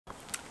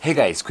Hey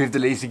guys, Quiv the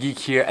Lazy Geek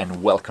here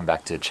and welcome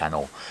back to the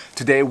channel.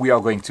 Today we are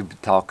going to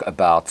talk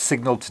about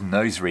signal to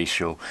noise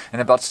ratio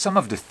and about some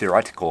of the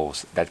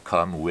theoreticals that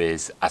come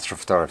with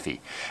astrophotography.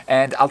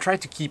 And I'll try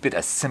to keep it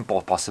as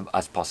simple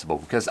as possible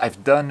because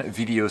I've done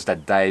videos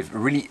that dive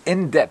really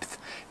in depth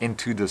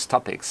into those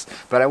topics,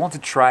 but I want to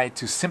try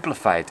to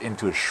simplify it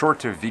into a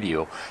shorter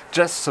video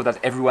just so that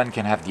everyone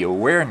can have the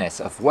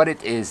awareness of what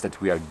it is that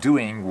we are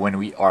doing when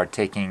we are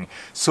taking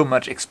so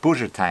much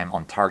exposure time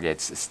on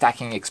targets,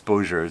 stacking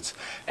exposures,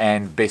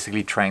 and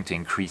basically trying to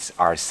increase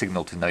our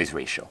signal to noise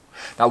ratio.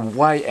 Now,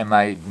 why am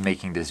I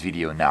making this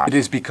video now? It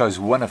is because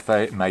one of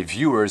my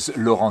viewers,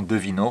 Laurent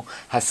Devinot,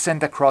 has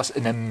sent across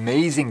an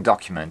amazing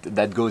document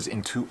that goes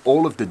into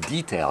all of the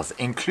details,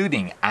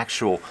 including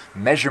actual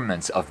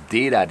measurements of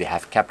data they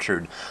have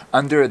captured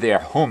under their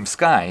home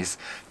skies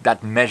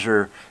that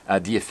measure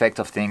the effect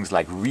of things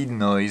like read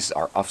noise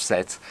or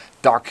offset,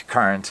 dark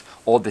current,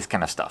 all this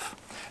kind of stuff.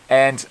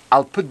 And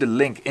I'll put the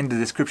link in the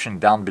description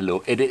down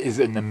below. It is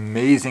an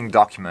amazing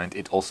document.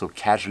 It also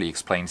casually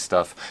explains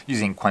stuff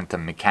using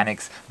quantum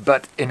mechanics,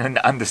 but in an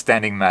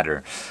understandable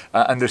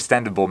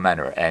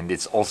manner. And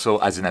it's also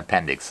as an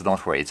appendix, so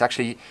don't worry. It's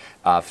actually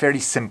fairly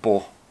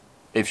simple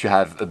if you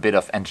have a bit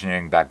of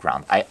engineering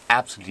background. I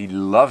absolutely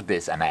love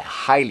this and I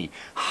highly,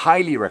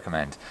 highly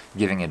recommend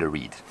giving it a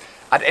read.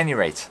 At any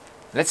rate,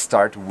 let's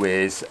start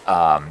with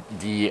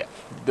the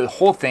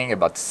whole thing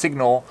about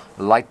signal,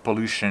 light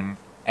pollution,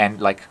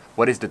 and like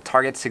what is the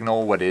target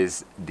signal, what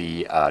is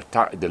the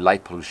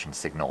light pollution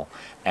signal,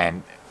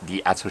 and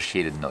the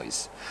associated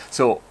noise.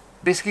 So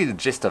basically the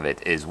gist of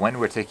it is when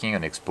we're taking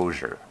an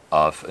exposure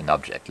of an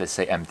object, let's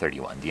say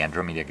M31, the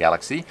Andromeda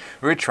Galaxy,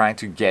 we're trying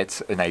to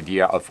get an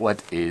idea of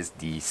what is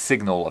the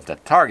signal of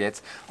that target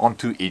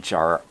onto each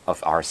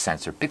of our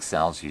sensor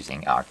pixels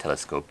using our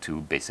telescope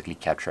to basically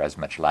capture as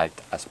much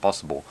light as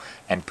possible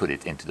and put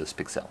it into those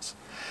pixels.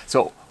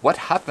 So what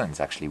happens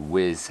actually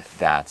with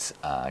that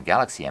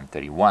Galaxy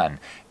M31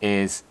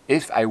 is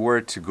if I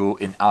were to go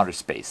in outer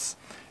space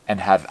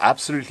and have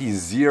absolutely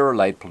zero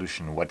light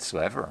pollution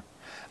whatsoever,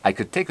 I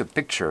could take a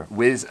picture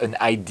with an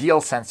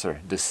ideal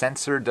sensor. The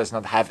sensor does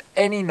not have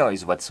any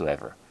noise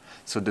whatsoever.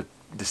 So the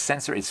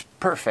sensor is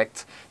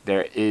perfect.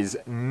 There is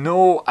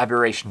no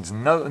aberrations,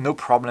 no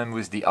problem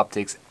with the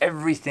optics.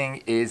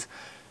 Everything is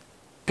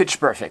pitch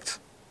perfect,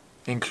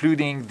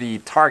 including the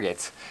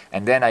target.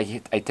 And then I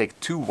take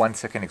two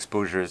 1-second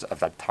exposures of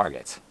that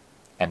target,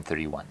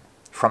 M31,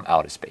 from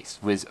outer space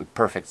with a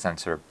perfect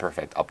sensor,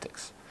 perfect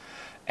optics.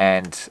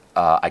 And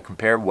I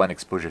compare one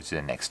exposure to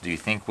the next. Do you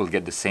think we'll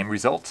get the same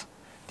result?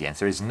 The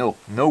answer is no.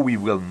 No, we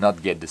will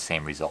not get the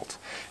same result.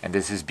 And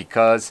this is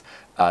because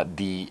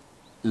the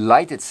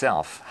light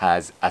itself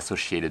has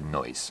associated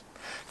noise.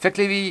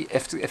 Effectively,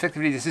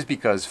 this is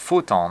because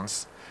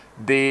photons,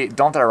 they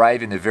don't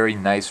arrive in a very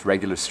nice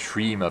regular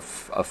stream of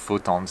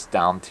photons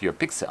down to your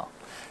pixel.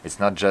 It's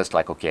not just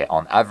like, okay,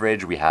 on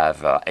average we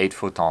have 8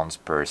 photons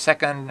per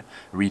second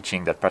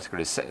reaching that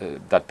particular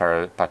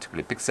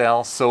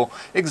pixel. So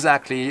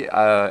exactly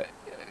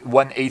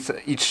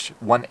each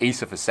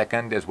 1/8 of a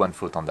second, there's one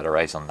photon that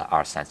arrives on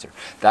our sensor.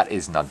 That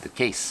is not the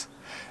case.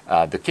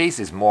 The case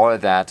is more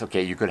that,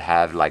 okay, you could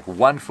have like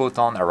one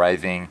photon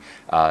arriving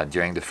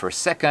during the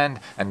first second,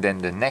 and then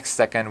the next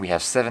second we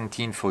have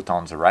 17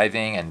 photons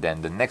arriving, and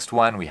then the next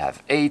one we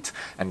have 8,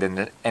 and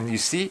then and you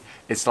see,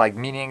 it's like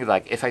meaning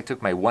like if I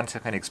took my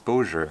 1-second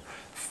exposure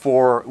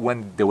for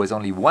when there was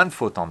only one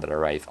photon that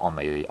arrived on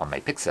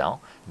my pixel,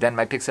 then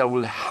my pixel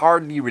will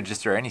hardly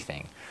register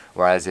anything.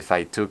 Whereas if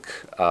I took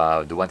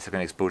the 1-second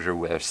exposure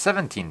where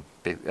 17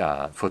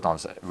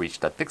 photons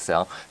reach that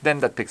pixel, then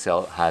that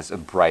pixel has a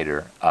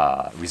brighter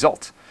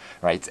result,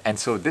 right? And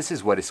so this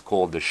is what is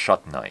called the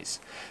shot noise.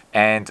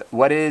 And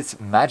what is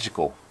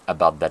magical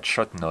about that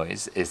shot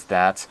noise is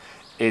that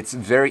it's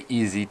very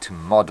easy to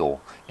model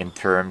in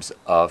terms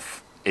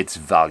of its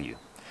value.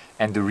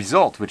 And the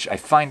result, which I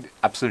find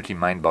absolutely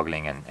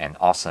mind-boggling and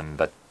awesome,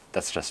 but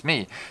that's just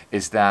me,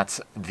 is that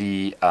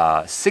the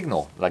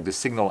signal, like the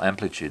signal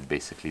amplitude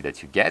basically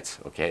that you get,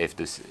 okay, if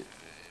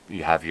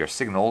you have your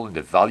signal,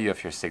 the value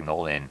of your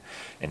signal in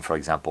for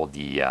example,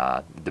 the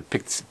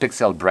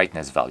pixel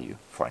brightness value,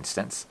 for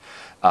instance,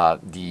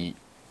 the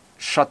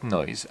shot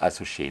noise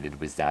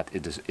associated with that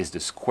is the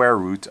square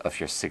root of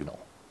your signal,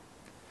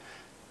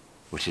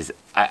 which is,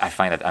 I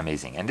find that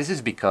amazing. And this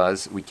is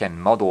because we can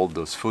model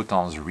those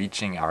photons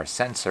reaching our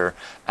sensor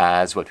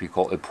as what we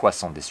call a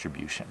Poisson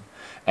distribution.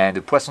 And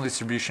the Poisson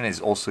distribution is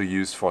also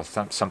used for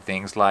some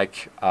things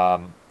like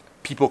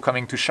people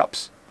coming to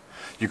shops.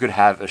 You could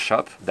have a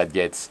shop that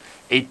gets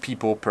 8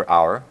 people per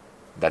hour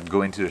that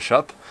go into the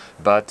shop,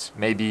 but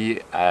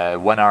maybe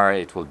 1 hour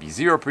it will be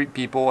 0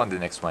 people and the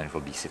next one it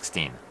will be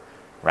 16,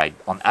 right?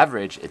 On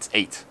average, it's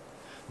 8.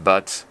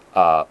 But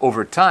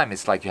over time,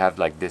 it's like you have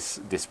like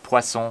this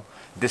Poisson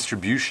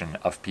distribution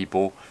of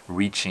people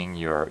reaching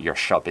your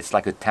shop. It's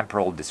like a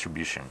temporal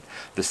distribution.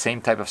 The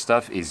same type of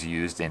stuff is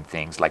used in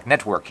things like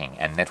networking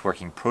and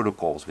networking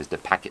protocols with the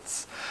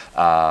packets.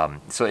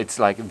 So it's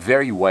like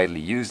very widely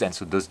used, and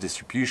so those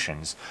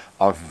distributions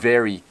are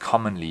very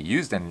commonly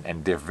used,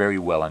 and they're very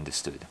well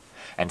understood.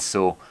 And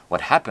so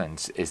what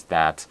happens is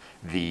that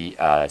the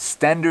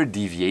standard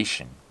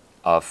deviation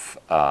of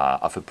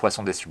a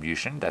Poisson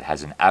distribution that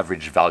has an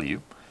average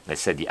value,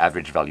 let's say the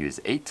average value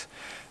is 8,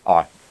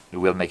 or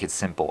we'll make it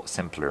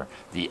simpler.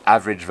 The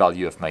average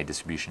value of my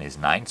distribution is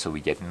 9, so we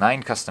get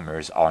 9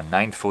 customers or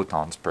 9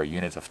 photons per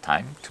unit of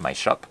time to my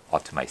shop or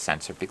to my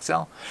sensor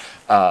pixel.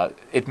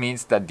 It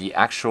means that the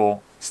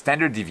actual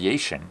standard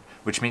deviation,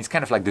 which means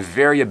kind of like the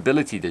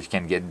variability that you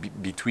can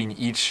get between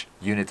each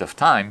unit of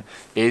time,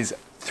 is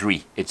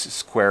 3. It's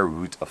square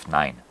root of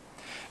 9.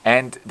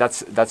 And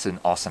that's an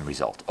awesome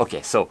result.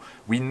 Okay, so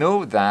we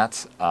know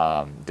that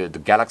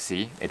the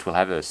galaxy, it will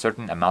have a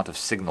certain amount of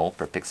signal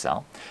per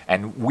pixel,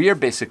 and we're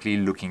basically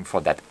looking for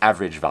that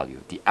average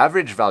value. The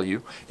average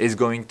value is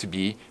going to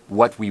be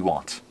what we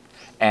want.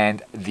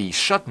 And the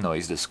shot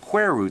noise, the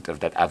square root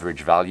of that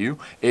average value,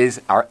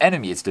 is our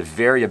enemy. It's the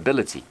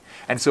variability.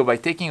 And so by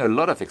taking a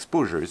lot of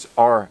exposures,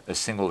 or a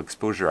single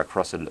exposure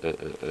across a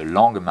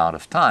long amount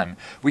of time,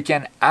 we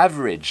can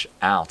average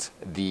out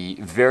the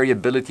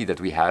variability that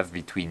we have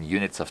between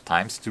units of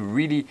times to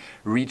really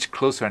reach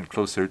closer and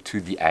closer to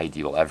the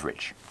ideal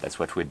average. That's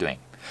what we're doing.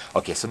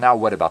 Okay, so now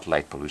what about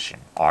light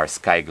pollution, or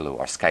sky glow,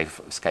 or sky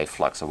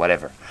flux, or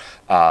whatever?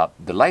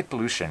 The light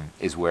pollution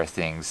is where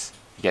things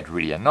get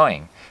really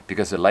annoying,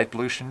 because the light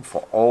pollution,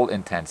 for all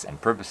intents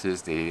and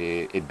purposes,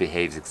 it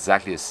behaves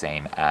exactly the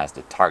same as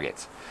the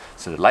target.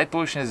 So the light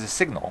pollution is a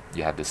signal.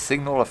 You have the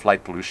signal of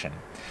light pollution.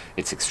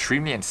 It's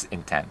extremely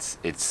intense.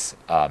 Its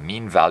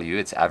mean value,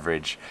 its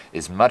average,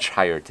 is much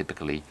higher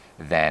typically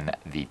than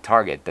the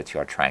target that you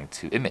are trying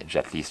to image,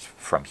 at least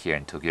from here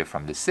in Tokyo,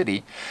 from the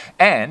city.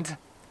 And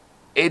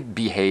it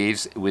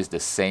behaves with the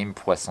same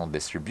Poisson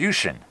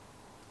distribution,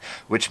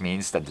 which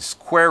means that the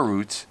square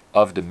root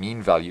of the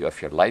mean value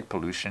of your light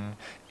pollution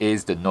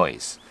is the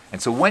noise.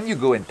 And so when you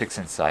go in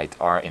PixInsight,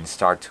 or in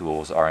Star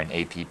Tools, or in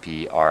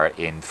APP, or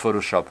in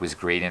Photoshop with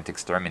Gradient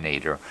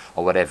Exterminator,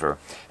 or whatever,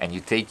 and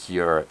you take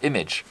your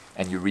image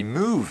and you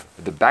remove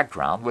the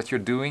background, what you're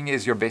doing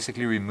is you're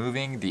basically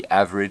removing the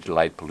average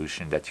light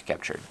pollution that you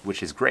captured,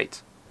 which is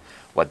great.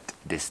 What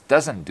this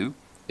doesn't do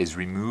is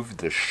remove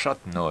the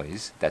shot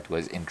noise that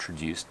was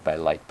introduced by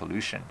light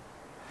pollution.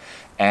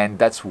 And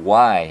that's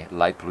why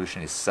light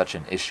pollution is such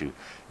an issue.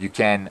 You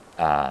can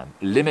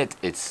limit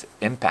its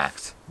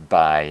impact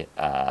by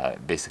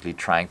basically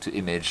trying to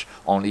image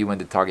only when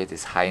the target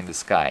is high in the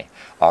sky,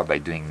 or by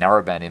doing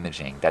narrowband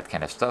imaging, that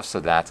kind of stuff, so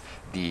that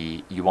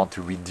you want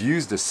to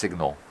reduce the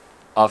signal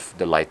of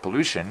the light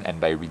pollution, and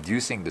by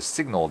reducing the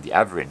signal, the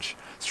average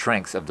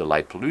strength of the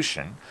light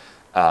pollution,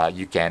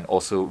 you can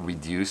also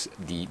reduce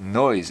the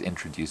noise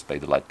introduced by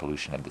the light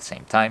pollution at the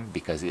same time,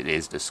 because it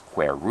is the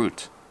square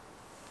root.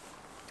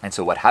 And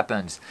so what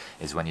happens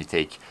is when you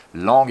take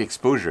long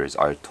exposures,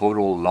 or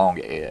total long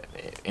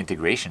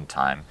integration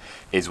time,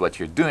 is what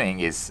you're doing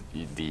is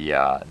the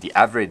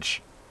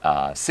average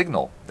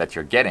signal that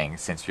you're getting,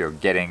 since you're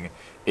getting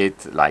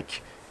it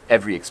like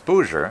every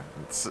exposure,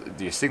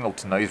 your signal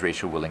to noise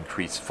ratio will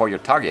increase for your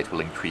target, will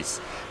increase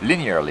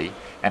linearly,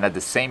 and at the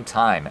same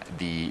time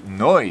the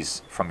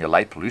noise from your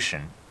light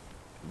pollution,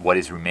 what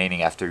is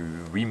remaining after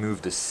you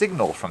remove the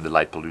signal from the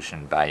light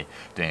pollution by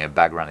doing a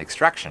background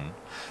extraction,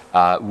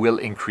 will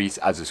increase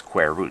as a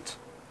square root.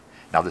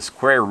 Now the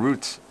square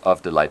root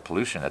of the light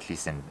pollution, at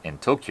least in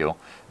Tokyo,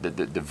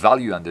 the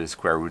value under the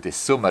square root is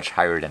so much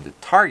higher than the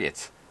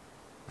target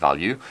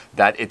value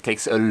that it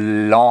takes a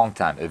long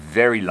time, a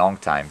very long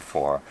time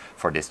for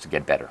this to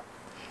get better.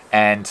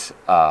 And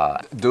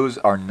those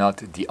are not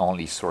the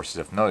only sources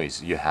of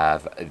noise. You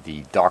have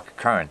the dark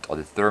current, or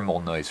the thermal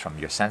noise from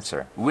your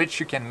sensor, which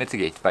you can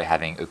mitigate by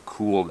having a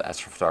cooled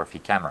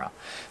astrophotography camera,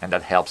 and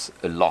that helps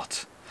a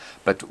lot.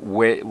 But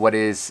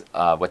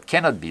what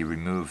cannot be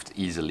removed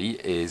easily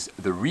is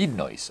the read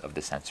noise of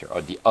the sensor,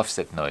 or the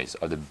offset noise,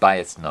 or the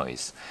bias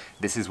noise.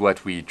 This is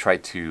what we try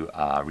to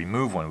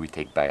remove when we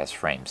take bias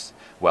frames.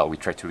 Well, we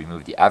try to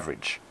remove the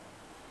average,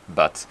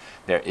 but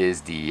there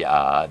is the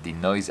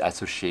noise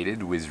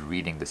associated with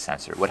reading the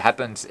sensor. What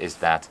happens is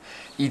that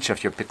each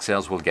of your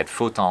pixels will get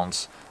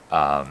photons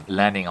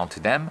landing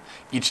onto them.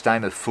 Each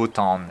time a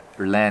photon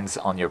lands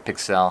on your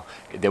pixel,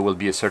 there will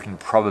be a certain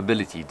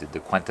probability, the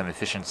quantum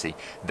efficiency,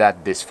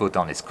 that this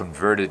photon is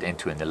converted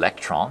into an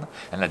electron.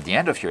 And at the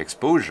end of your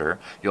exposure,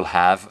 you'll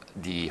have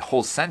the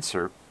whole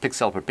sensor,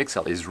 pixel per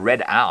pixel, is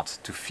read out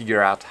to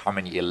figure out how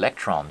many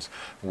electrons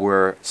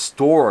were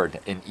stored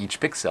in each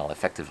pixel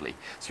effectively.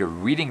 So you're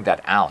reading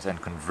that out and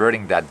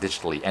converting that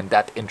digitally, and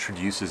that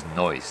introduces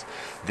noise.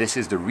 This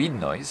is the read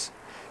noise,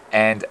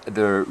 and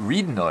the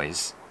read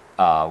noise,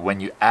 when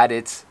you add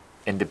it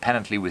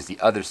independently with the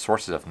other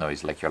sources of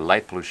noise, like your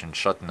light pollution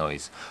shot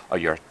noise or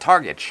your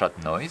target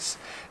shot noise,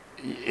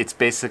 it's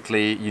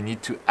basically you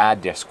need to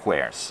add their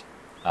squares.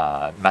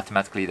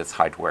 Mathematically, that's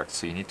how it works.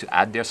 So you need to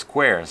add their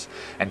squares.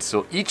 And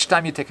so each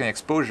time you take an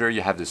exposure,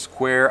 you have the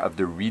square of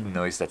the read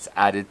noise that's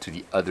added to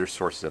the other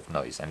sources of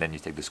noise. And then you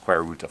take the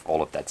square root of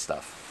all of that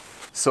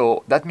stuff.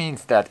 So that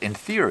means that in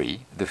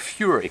theory, the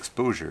fewer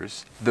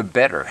exposures, the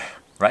better,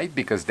 right?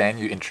 Because then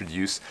you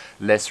introduce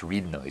less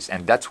read noise.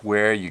 And that's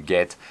where you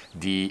get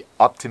the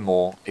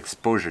optimal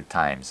exposure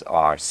times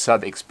or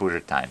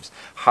sub-exposure times.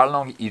 How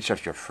long each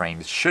of your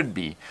frames should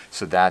be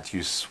so that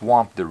you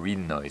swamp the read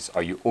noise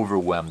or you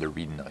overwhelm the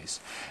read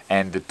noise.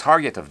 And the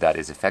target of that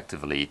is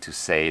effectively to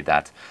say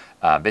that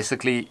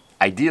basically,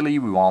 ideally,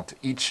 we want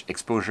each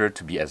exposure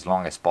to be as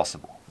long as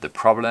possible. The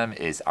problem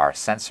is our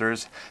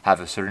sensors have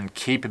a certain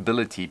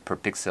capability per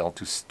pixel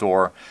to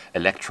store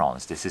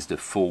electrons. This is the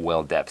full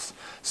well depth.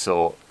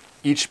 So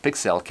each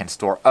pixel can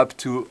store up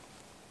to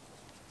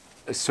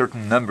a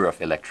certain number of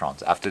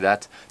electrons. After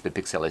that, the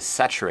pixel is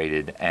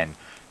saturated and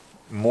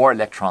more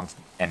electrons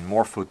and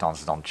more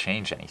photons don't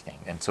change anything.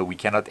 And so we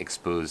cannot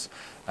expose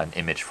an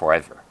image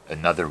forever.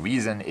 Another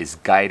reason is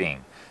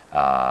guiding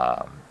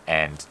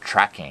and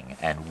tracking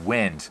and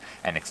wind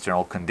and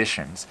external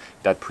conditions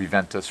that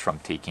prevent us from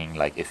taking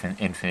like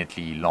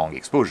infinitely long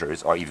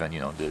exposures, or even, you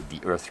know, the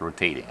Earth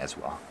rotating as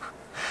well.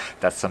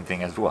 That's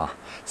something as well.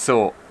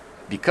 So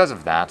because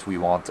of that, we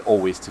want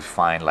always to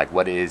find like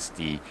what is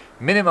the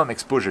minimum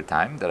exposure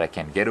time that I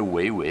can get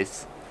away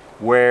with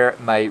where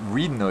my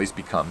read noise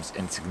becomes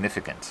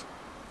insignificant.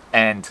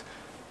 And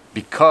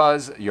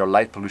because your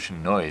light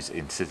pollution noise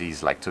in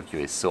cities like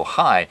Tokyo is so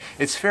high,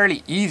 it's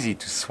fairly easy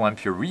to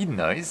swamp your read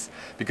noise,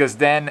 because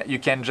then you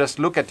can just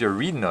look at your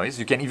read noise.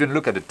 You can even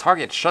look at the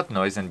target shot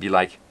noise and be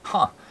like,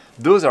 huh,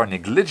 those are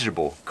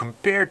negligible.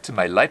 Compared to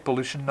my light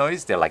pollution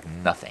noise, they're like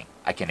nothing.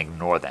 I can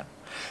ignore them.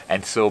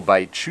 And so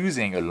by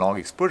choosing a long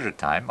exposure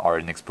time, or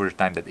an exposure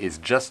time that is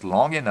just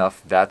long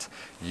enough that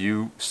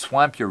you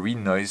swamp your read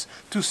noise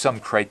to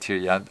some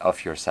criteria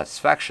of your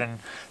satisfaction,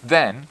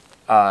 then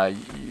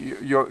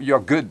you're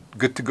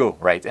good to go,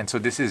 right? And so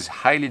this is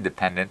highly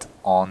dependent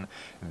on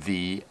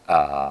the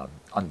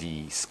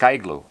sky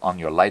glow, on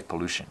your light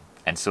pollution.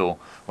 And so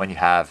when you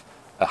have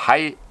a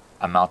high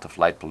amount of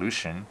light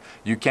pollution,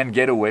 you can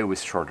get away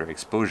with shorter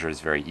exposures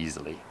very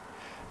easily.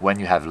 When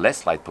you have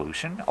less light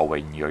pollution, or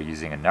when you're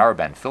using a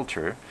narrowband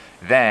filter,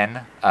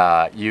 then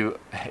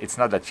it's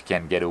not that you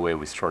can get away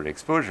with shorter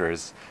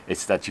exposures,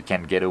 it's that you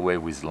can get away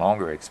with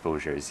longer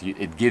exposures.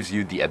 It gives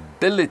you the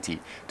ability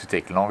to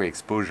take longer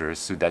exposures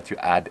so that you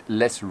add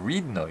less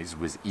read noise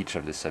with each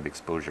of the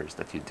sub-exposures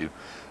that you do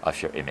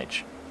of your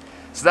image.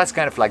 So that's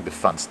kind of like the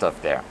fun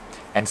stuff there.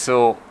 And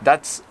so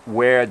that's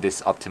where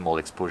this optimal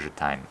exposure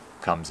time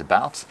comes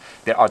about.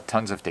 There are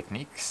tons of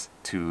techniques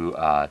to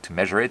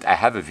measure it. I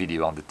have a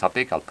video on the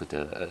topic. I'll put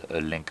a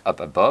link up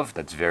above.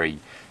 That's very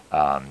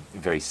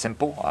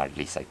simple, or at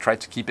least I try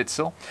to keep it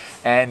so.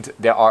 And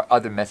there are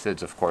other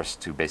methods, of course,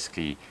 to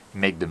basically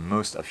make the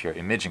most of your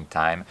imaging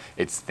time.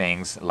 It's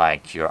things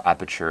like your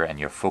aperture and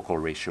your focal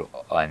ratio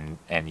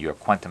and your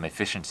quantum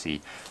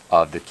efficiency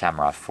of the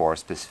camera for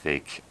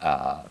specific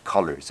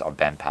colors or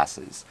band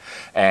passes.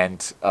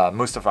 And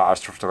most of our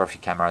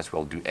astrophotography cameras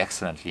will do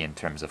excellently in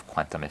terms of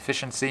quantum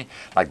efficiency.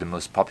 Like the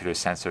most popular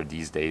sensor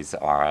these days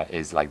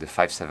is like the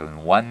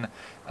 571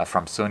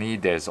 from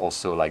Sony. There's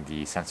also like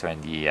the sensor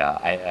in the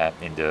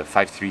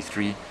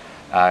 533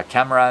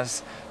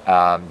 cameras.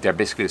 They're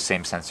basically the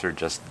same sensor,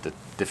 just the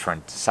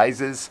different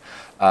sizes,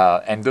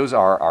 and those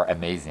are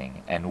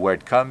amazing. And where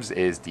it comes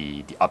is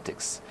the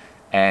optics.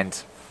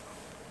 And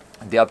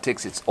the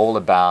optics, it's all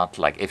about,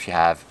 like, if you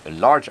have a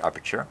large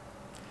aperture,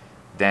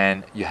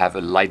 then you have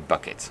a light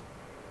bucket,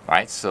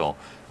 right? So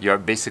you're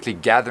basically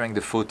gathering the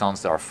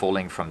photons that are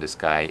falling from the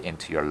sky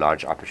into your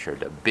large aperture.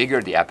 The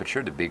bigger the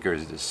aperture, the bigger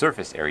the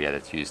surface area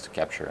that's used to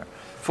capture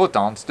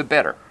photons, the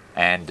better.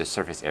 And the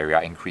surface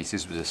area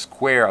increases with the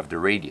square of the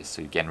radius,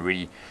 so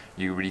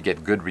you really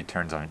get good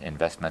returns on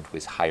investment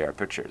with higher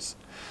apertures.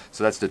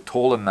 So that's the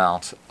total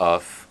amount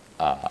of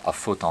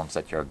photons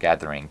that you're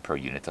gathering per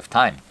unit of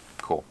time.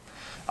 Cool.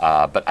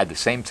 But at the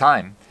same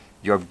time,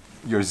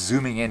 you're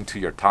zooming into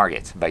your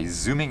target. By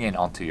zooming in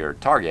onto your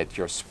target,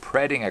 you're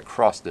spreading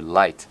across the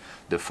light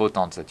the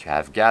photons that you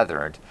have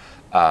gathered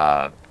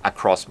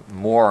across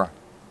more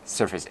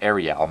surface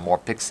area, or more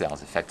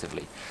pixels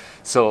effectively.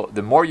 So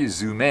the more you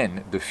zoom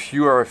in, the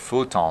fewer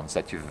photons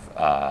that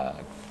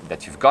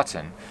you've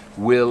gotten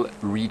will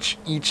reach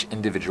each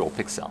individual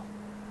pixel.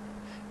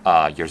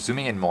 You're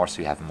zooming in more,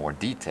 so you have more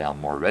detail,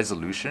 more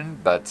resolution,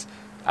 but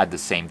at the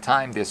same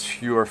time, there's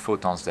fewer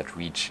photons that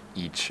reach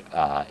each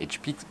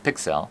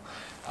pixel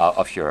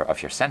of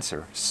your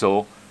sensor.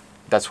 So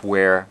that's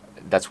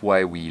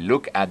why we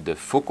look at the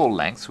focal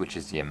length, which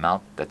is the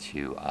amount that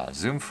you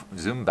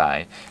zoom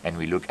by, and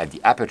we look at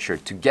the aperture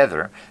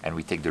together, and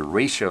we take the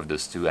ratio of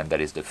those two, and that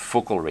is the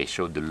focal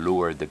ratio. The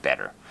lower, the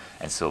better.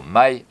 And so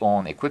my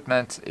own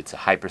equipment, it's a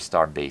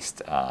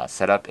Hyperstar-based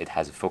setup. It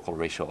has a focal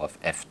ratio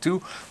of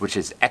f2, which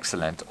is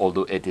excellent,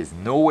 although it is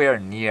nowhere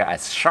near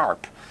as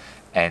sharp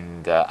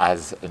and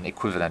as an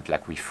equivalent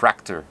like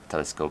refractor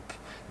telescope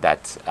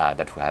that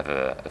will have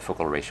a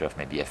focal ratio of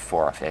maybe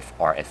f4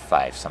 or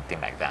f5, something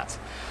like that.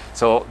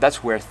 So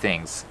that's where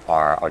things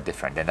are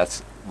different, and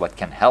that's what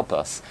can help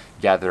us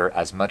gather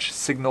as much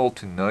signal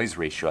to noise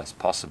ratio as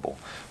possible.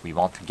 We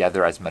want to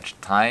gather as much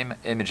time,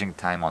 imaging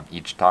time on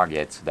each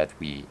target, so that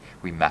we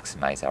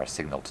maximize our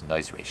signal to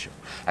noise ratio.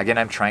 Again,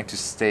 I'm trying to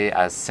stay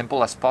as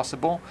simple as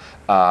possible,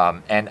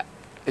 and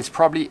it's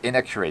probably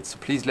inaccurate, so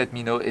please let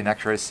me know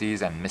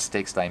inaccuracies and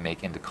mistakes that I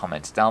make in the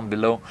comments down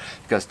below,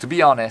 because to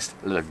be honest,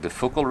 look, the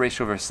focal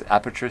ratio versus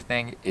aperture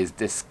thing is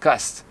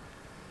discussed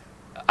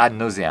ad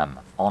nauseam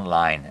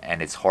online,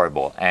 and it's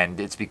horrible, and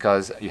it's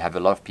because you have a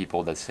lot of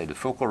people that say the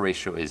focal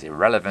ratio is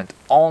irrelevant,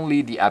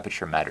 only the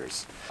aperture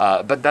matters.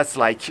 But that's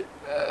like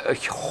a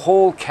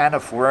whole can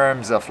of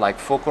worms of like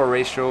focal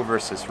ratio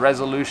versus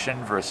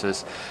resolution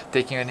versus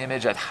taking an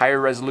image at higher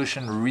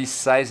resolution,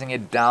 resizing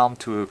it down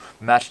to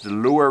match the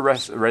lower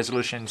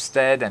resolution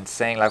instead, and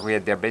saying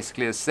like they're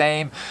basically the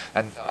same.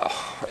 And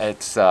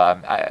it's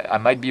I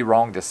might be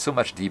wrong. There's so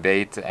much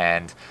debate,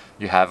 and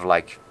you have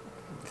like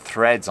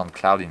threads on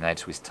Cloudy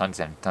Nights with tons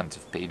and tons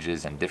of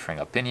pages and differing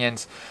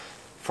opinions.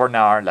 For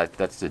now,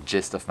 that's the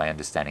gist of my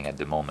understanding at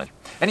the moment.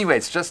 Anyway,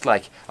 it's just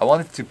like I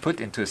wanted to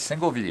put into a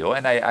single video,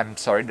 and I'm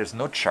sorry, there's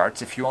no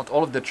charts. If you want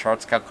all of the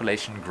charts,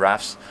 calculation,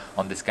 graphs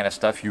on this kind of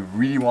stuff, you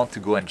really want to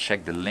go and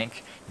check the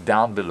link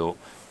down below.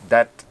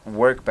 That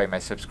work by my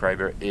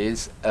subscriber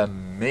is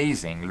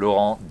amazing.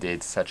 Laurent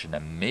did such an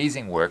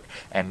amazing work,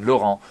 and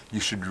Laurent,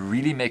 you should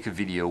really make a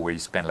video where you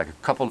spend like a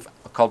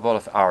couple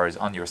of hours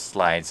on your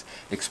slides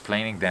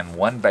explaining them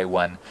one by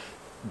one.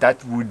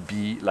 That would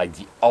be like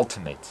the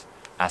ultimate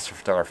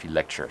astrophotography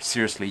lecture.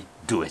 Seriously,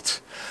 do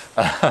it.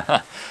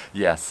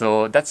 Yeah,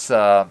 so that's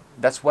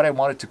what I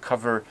wanted to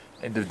cover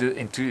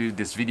into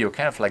this video,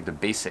 kind of like the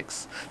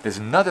basics. There's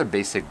another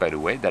basic, by the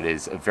way, that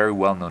is a very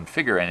well-known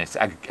figure, and it's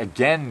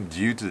again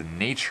due to the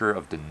nature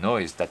of the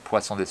noise, that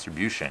Poisson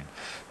distribution,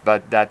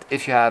 but that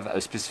if you have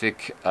a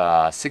specific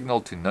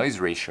signal to noise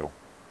ratio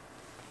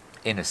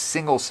in a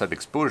single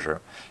sub-exposure,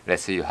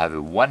 let's say you have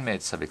a 1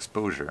 minute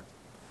sub-exposure,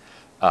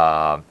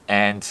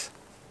 and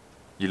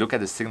you look at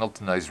the signal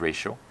to noise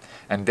ratio,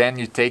 and then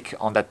you take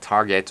on that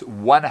target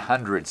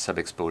 100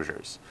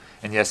 sub-exposures,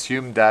 and you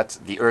assume that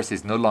the Earth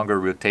is no longer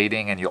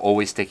rotating, and you're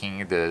always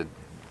taking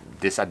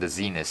this at the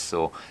zenith,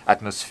 so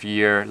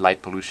atmosphere,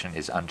 light pollution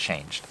is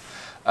unchanged.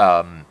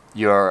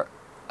 Your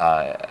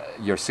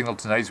signal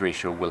to noise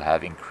ratio will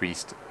have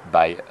increased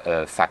by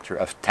a factor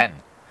of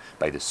 10,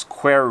 by the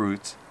square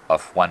root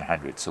of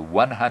 100. So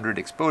 100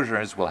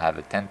 exposures will have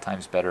a 10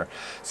 times better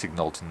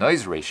signal to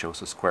noise ratio,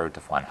 so square root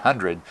of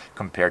 100,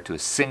 compared to a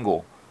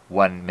single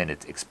 1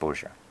 minute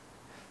exposure.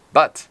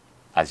 But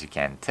as you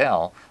can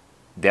tell,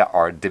 there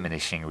are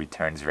diminishing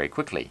returns very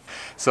quickly.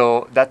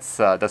 So that's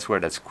where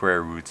that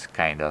square root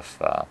kind of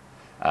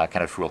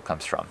rule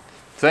comes from.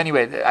 So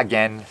anyway,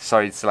 again,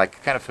 sorry, it's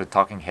like kind of a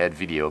talking head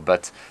video,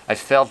 but I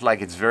felt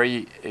like it's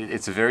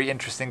a very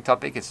interesting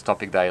topic. It's a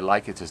topic that I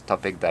like. It's a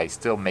topic that I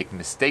still make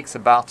mistakes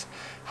about,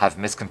 have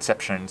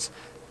misconceptions.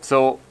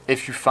 So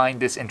if you find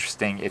this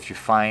interesting, if you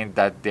find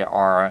that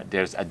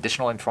there's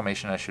additional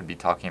information I should be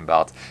talking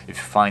about, if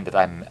you find that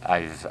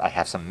I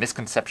have some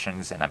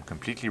misconceptions and I'm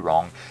completely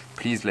wrong,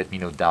 please let me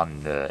know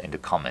down in the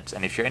comments.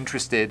 And if you're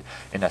interested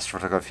in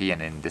astrophotography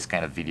and in this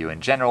kind of video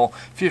in general,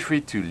 feel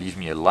free to leave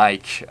me a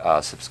like,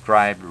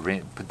 subscribe,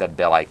 put that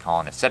bell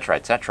icon, etc.,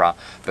 etc.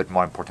 But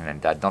more important than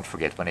that, don't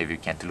forget whenever you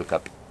can to look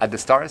up at the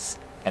stars,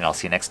 and I'll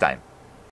see you next time.